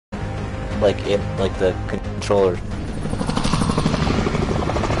like the controller.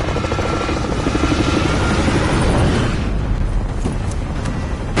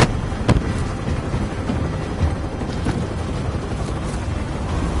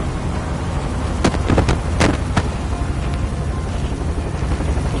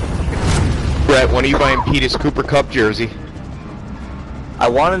 Brett, when are you buying Peter's Cooper Cup jersey? I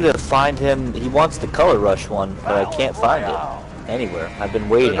wanted to find him. He wants the Color Rush one, but I can't find it anywhere. I've been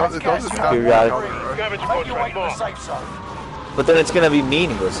waiting periodically. But then it's gonna be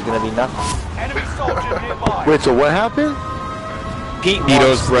meaningless. It's gonna be nothing. Wait, so what happened? Pete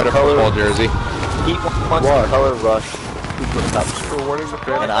Tito's wants Brett the a Color. football jersey. Pete wants the Color Rush Cooper Cup,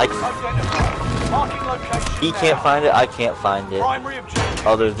 and he can't find it. I can't find it.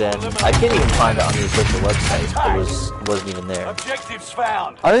 Other than I can't even find it on the official website. It wasn't even there. Objectives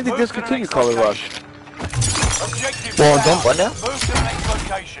found. I didn't think discontinued Color Rush. Well, don't what now? Move to the next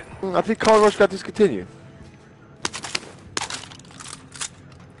location. I think Color Rush got discontinued.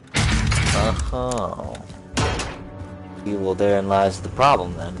 Oh. Well, therein lies the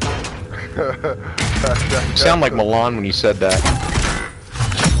problem then. You sound like Milan when you said that.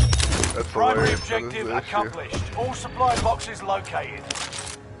 That's Primary hilarious. objective accomplished. All supply boxes located.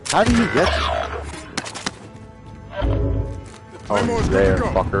 How did he get it? Oh, he's there,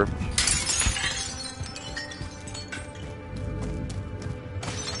 fucker.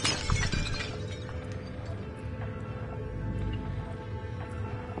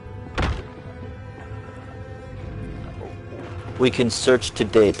 We can search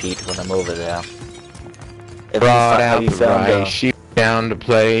today, Pete, when I'm over there. Brought Have out you the found right sheep down to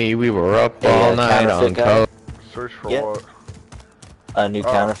play. We were up all night on code. Search for Yeah. what? a new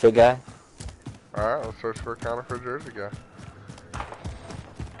counterfeit guy? Alright, let's search for a counterfeit jersey guy.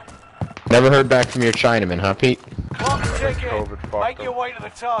 Never heard back from your Chinaman, huh, Pete? Clock ticking. COVID fucked Make your them. way to the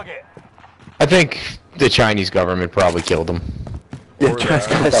target. I think the Chinese government probably killed him. Yeah, Or Chinese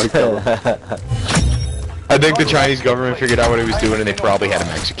that. guy killed him. I think the Chinese government figured out what he was doing and they probably had him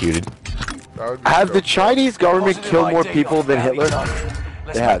executed. That would be Have the dope. Chinese government Positive killed more ID people on than bounty Hitler? target.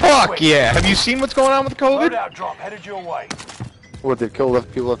 Let's They make had. it Fuck quick. yeah! Have you seen what's going on with COVID? Loadout drop headed your way. What, they killed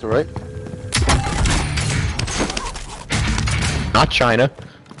left people left and right? Not China.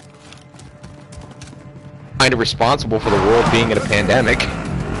 Kind of responsible for the world being in a pandemic.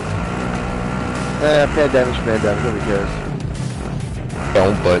 Pandemic's pandemic, nobody cares.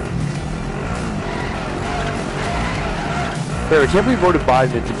 Don't, but Hey, I can't believe we voted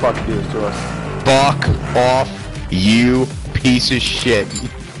Biden to fucking do this to us. fuck off, you piece of shit.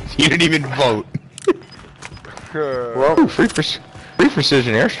 You didn't even vote. Well, Ooh, free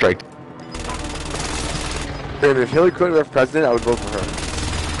precision airstrike. if Hillary Clinton were president, I would vote for her.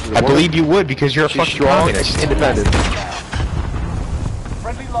 She's a I woman. believe you would because you're a She's fucking strong, communist. independent.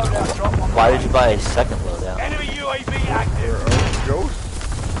 Friendly loadout drop on Why the did you way. buy a second loadout? Enemy UAV active. Ghost?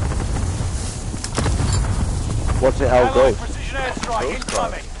 What's an L Allied ghost? precision airstrike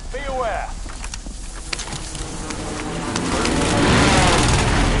incoming. Be aware.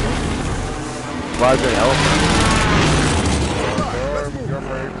 Why is there an L?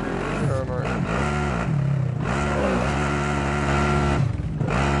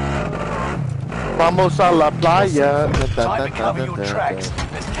 Vamos a la playa. Time to cover your tracks.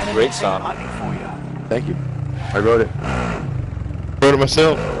 There's enemy Great team song. hunting for you. Thank you. I wrote it. Wrote it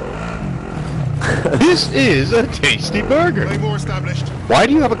myself. This is a tasty burger. Why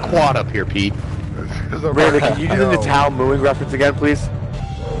do you have a quad up here, Pete? Randy, can you do the Natal mooing reference again, please?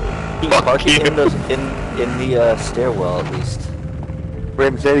 Pete, park it in the stairwell at least.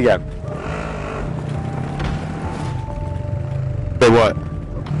 Raymond, say it again. Say what?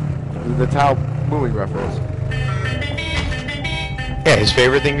 The Natal mooing reference. Yeah, his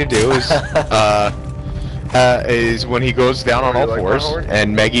favorite thing to do is when he goes down on all like fours my horn?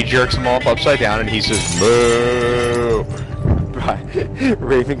 and Maggie jerks him off upside down and he says moo. Right.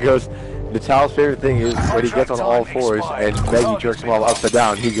 Raymond goes, Natal's favorite thing is when he gets on all fours and Maggie jerks him all upside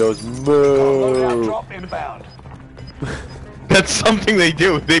down, he goes, Loadout moo. drop inbound. That's something they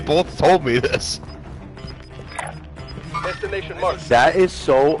do. They both told me this. Destination marked. That is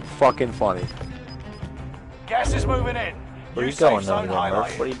so fucking funny. Gas is moving in. Where are you New going safe over zone there, Murph?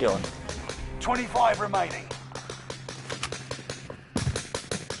 highlighted. What are you doing? 25 remaining.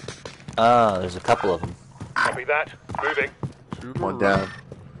 Ah, there's a couple of them. Copy that. Moving. One down.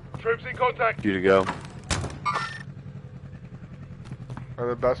 Troops in contact. Two to go. And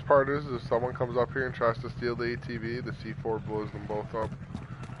the best part is, if someone comes up here and tries to steal the ATV, the C4 blows them both up.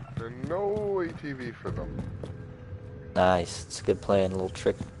 And no ATV for them. Nice. It's a good play and a little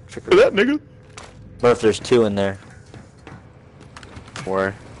trickery. That nigga. Murph, there's two in there.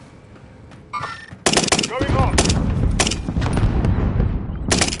 Where? Going on.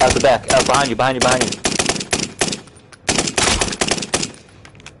 Out the back. Out behind you. Behind you. Behind you.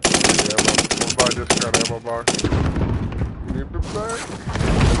 Yeah, I'm buy discount ammo box. Need the back.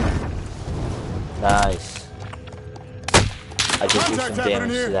 Nice. I did do some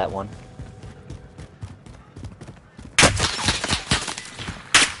damage to that one.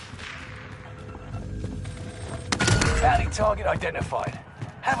 Bounty target identified.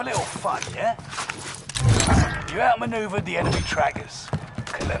 Have a little fun, yeah? You outmaneuvered the enemy trackers.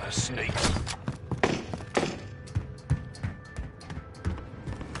 Clever sneak.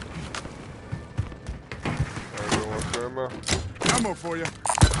 Ammo for you.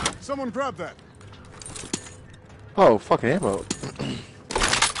 Someone grab that. Oh, fucking ammo.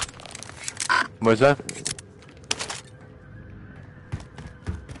 What's that?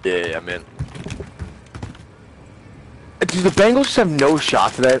 Yeah, I'm in. Do the Bengals just have no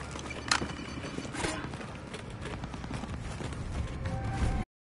shot today?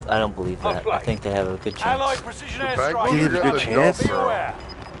 I don't believe that. I think they have a good chance. Allied precision Bengals airstrike. are are good getting the chance. dub, Be bro. aware.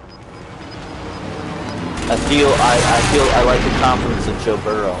 I like the confidence of Joe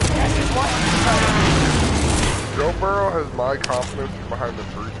Burrow. Gas is right. Joe Burrow has my confidence behind the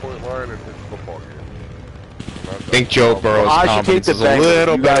three-point line in his football game. I think Joe Burrow's I should take confidence the is a Bengals.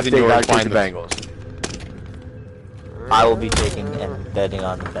 little You better guys than think I yours. should take Find the the Bengals. I will be taking and betting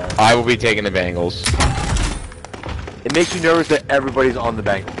on the Bengals. I will be taking the Bengals. It makes you nervous that everybody's on the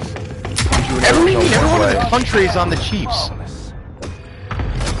Bengals. Everyone in the country is on the Chiefs. Marvelous.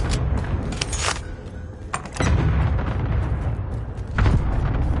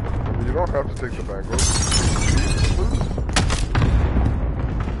 You don't have to take the Bengals.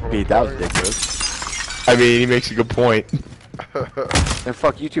 Pete, that was ridiculous. I mean, he makes a good point. And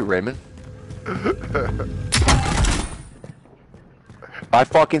fuck you too, Raymond. If I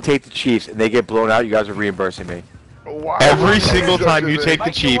fucking take the Chiefs and they get blown out, you guys are reimbursing me. Why Every would single you time do you that? take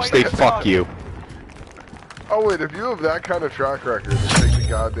the Chiefs, they fuck you. Oh wait, if you have that kind of track record, then take the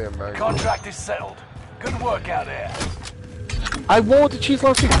goddamn Bengals. Contract is settled. Good work out there. I won with the Chiefs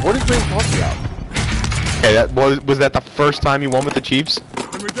last week. What is Raymond talking about? Okay, that was that the first time you won with the Chiefs?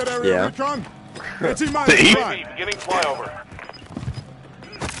 Can we get area Yeah. recon? It's See? right. Beginning flyover.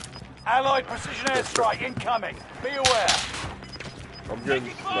 Allied precision airstrike incoming. Be aware. I'm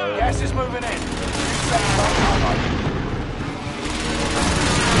getting sniped. Gas is moving in.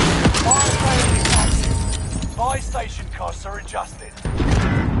 Buy station costs are adjusted.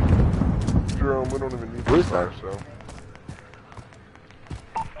 Jerome, we don't even need Who is to fire, that? so.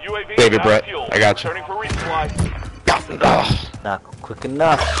 UAV David Brett, I got you. Returning for resupply. Ugh. Not quick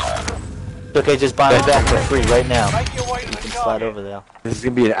enough. Okay, just buy it back for free right now. Make your way to the Slide target. over there. This is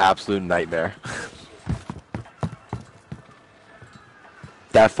gonna be an absolute nightmare.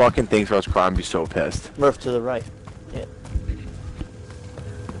 That fucking thing starts crying, I'd be so pissed. Murph to the right. Yeah.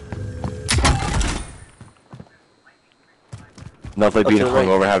 Nothing like being to the right.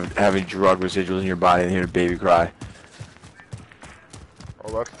 hungover, having drug residuals in your body and hearing a baby cry.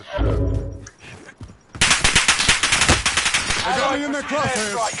 Oh, that's the shit. They got me in their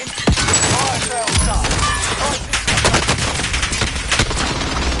crosshairs. Airstrike in- Fire sales done.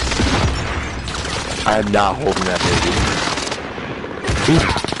 I am not holding that baby.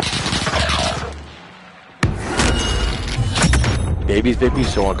 Babies make me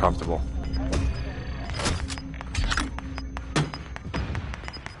so uncomfortable.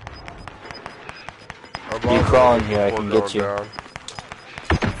 You crawling here, I can get you. Down.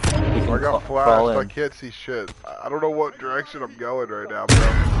 You can I got crawl flashed, I in. can't see shit. I don't know what direction I'm going right now, bro.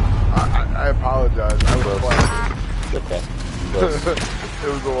 I apologize. I was flashed. Okay. It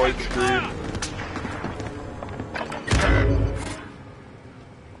was a white screen.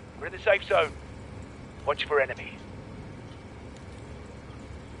 We're in the safe zone. Watch for enemies.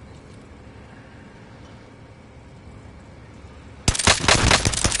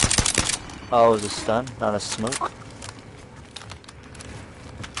 Oh, it was a stun, not a smoke.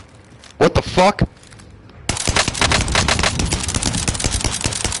 What the fuck?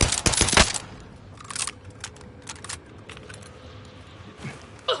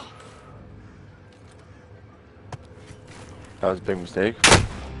 That was a big mistake.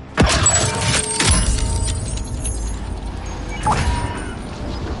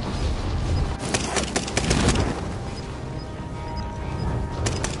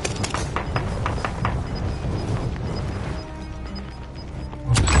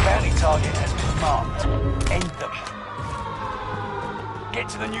 Bounty target has been marked. End them. Get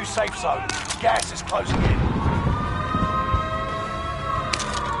to the new safe zone. Gas is closing in.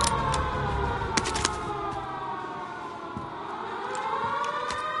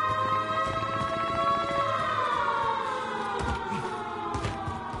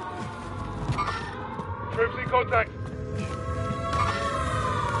 contact.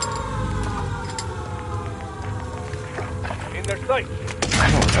 In their sight.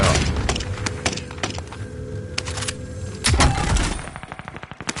 Oh no.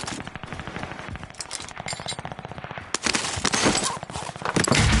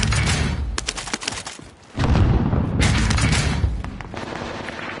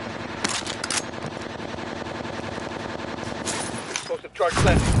 Explosive charge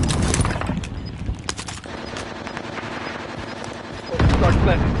planted. Explosive charge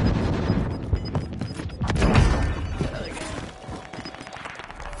planted.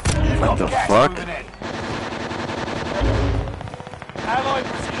 What the fuck? Allied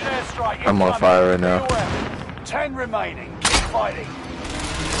precision airstrike. I'm on fire right now. 10 remaining. Keep fighting.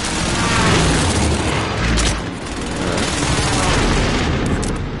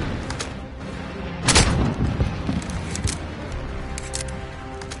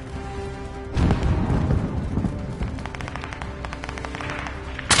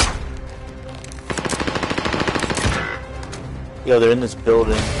 Yo, they're in this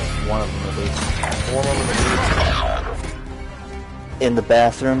building. One of them at least. One on the In the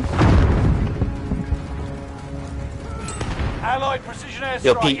bathroom. Allied precision airstrike.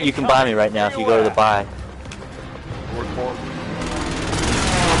 Yo, Pete, you can buy me right now if you go to the buy. What for?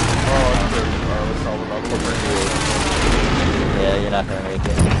 Oh, that's good. Let's call another one. Yeah, you're not gonna make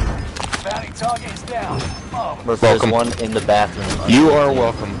it. Bounty target is down. Marvelous. There's Welcome. one in the bathroom. You are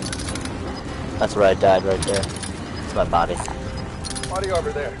welcome. That's where I died right there. It's my body. Body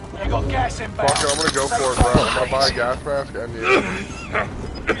over there. You got gas inbound. Fuck it, I'm gonna go for it, bro. I'm gonna buy a gas mask and you.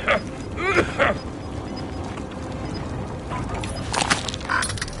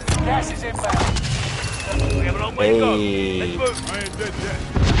 Gas is inbound. We have an old way to go. Hey, Let's move. I ain't dead yet.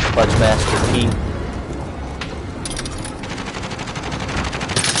 Clutch Master Pete.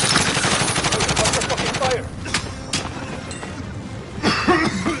 Fucking fire.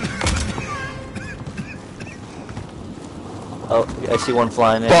 Oh, I see one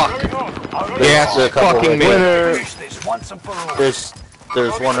flying in. Fuck. Yes, There's a couple fucking right me. there. Finish this once and for all. There's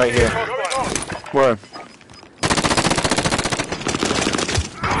one right here. Where?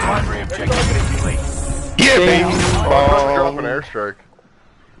 Primary objective complete. Yeah, baby. Oh, I'm about to drop an airstrike.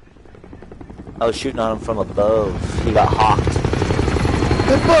 I was shooting on him from above. He got hawked.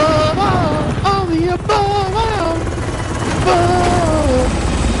 Above all, only above all, above.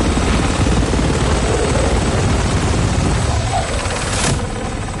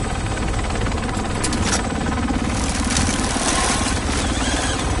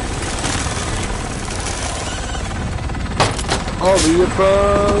 Oh, the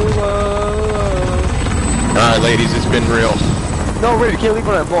above. Alright, ladies, it's been real. No, wait, you can't leave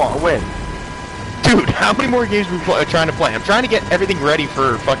on that ball. I win. Dude, how many more games are we trying to play? I'm trying to get everything ready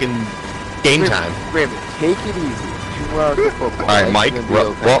for fucking game time. Raymond, take it easy. 2 rounds of football. Alright, Mike. Everything's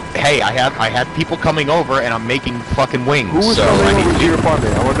Well, gonna be well, hey, I had people coming over, and I'm making fucking wings. Who was so coming I over need to your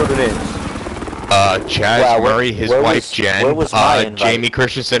apartment? I want to know the names. Chaz Wow, Murray, his where wife was- Jen, where was my invite? Jamie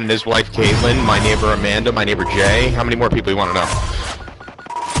Christensen and his wife Caitlin, my neighbor Amanda, my neighbor Jay. How many more people you want to know?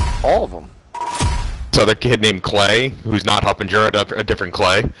 All of them. This other kid named Clay, who's not Huppinger, a different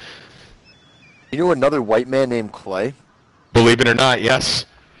Clay. You know another white man named Clay? Believe it or not, yes.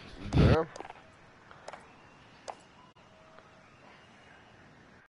 Yeah.